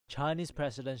Chinese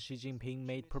President Xi Jinping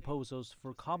made proposals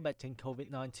for combating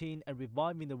COVID-19 and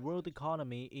reviving the world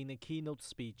economy in a keynote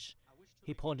speech.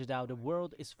 He pointed out the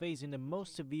world is facing the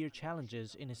most severe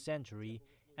challenges in a century,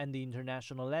 and the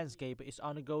international landscape is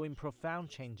undergoing profound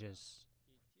changes.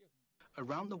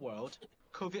 Around the world,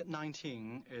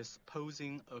 COVID-19 is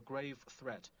posing a grave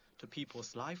threat to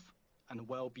people's life and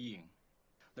well-being.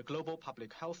 The global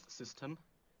public health system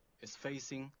is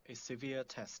facing a severe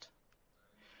test.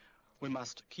 We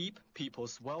must keep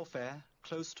people's welfare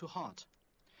close to heart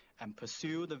and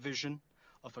pursue the vision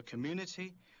of a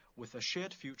community with a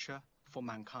shared future for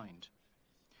mankind.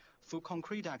 Through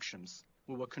concrete actions,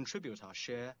 we will contribute our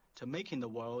share to making the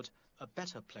world a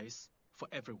better place for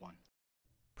everyone.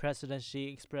 President Xi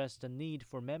expressed the need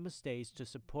for member states to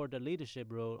support the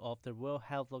leadership role of the World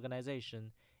Health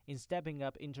Organization in stepping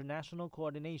up international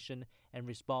coordination and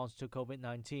response to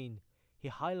COVID-19. He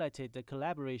highlighted the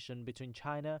collaboration between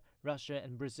China, Russia,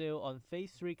 and Brazil on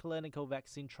Phase 3 clinical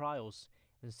vaccine trials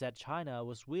and said China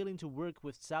was willing to work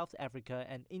with South Africa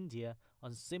and India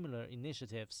on similar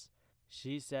initiatives.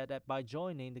 Xi said that by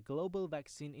joining the global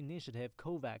vaccine initiative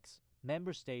COVAX,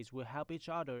 member states will help each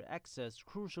other access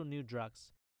crucial new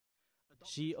drugs.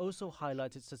 Xi also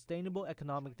highlighted sustainable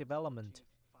economic development.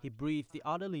 He briefed the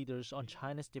other leaders on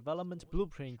China's development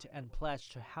blueprint and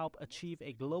pledged to help achieve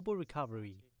a global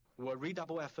recovery. We will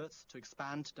redouble efforts to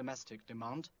expand domestic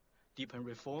demand, deepen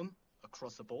reform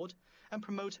across the board, and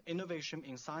promote innovation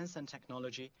in science and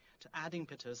technology to add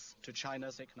impetus to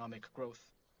China's economic growth.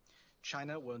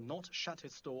 China will not shut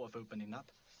its door of opening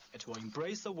up. It will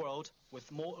embrace the world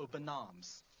with more open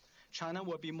arms. China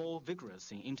will be more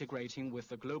vigorous in integrating with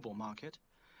the global market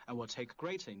and will take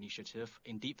greater initiative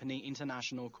in deepening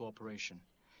international cooperation.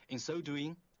 In so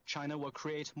doing, China will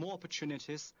create more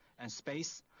opportunities and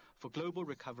space for global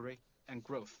recovery and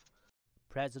growth.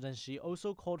 President Xi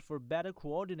also called for better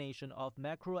coordination of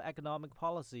macroeconomic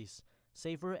policies,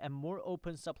 safer and more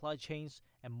open supply chains,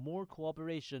 and more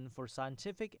cooperation for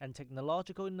scientific and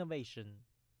technological innovation.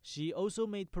 Xi also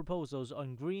made proposals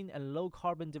on green and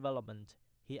low-carbon development.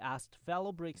 He asked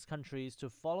fellow BRICS countries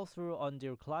to follow through on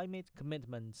their climate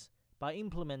commitments by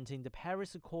implementing the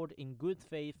Paris Accord in good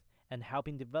faith and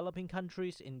helping developing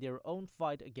countries in their own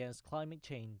fight against climate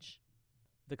change.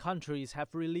 The countries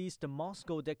have released the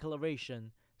Moscow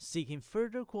Declaration, seeking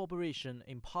further cooperation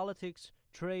in politics,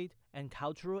 trade, and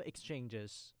cultural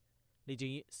exchanges. Li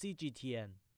Jingyi, CGTN.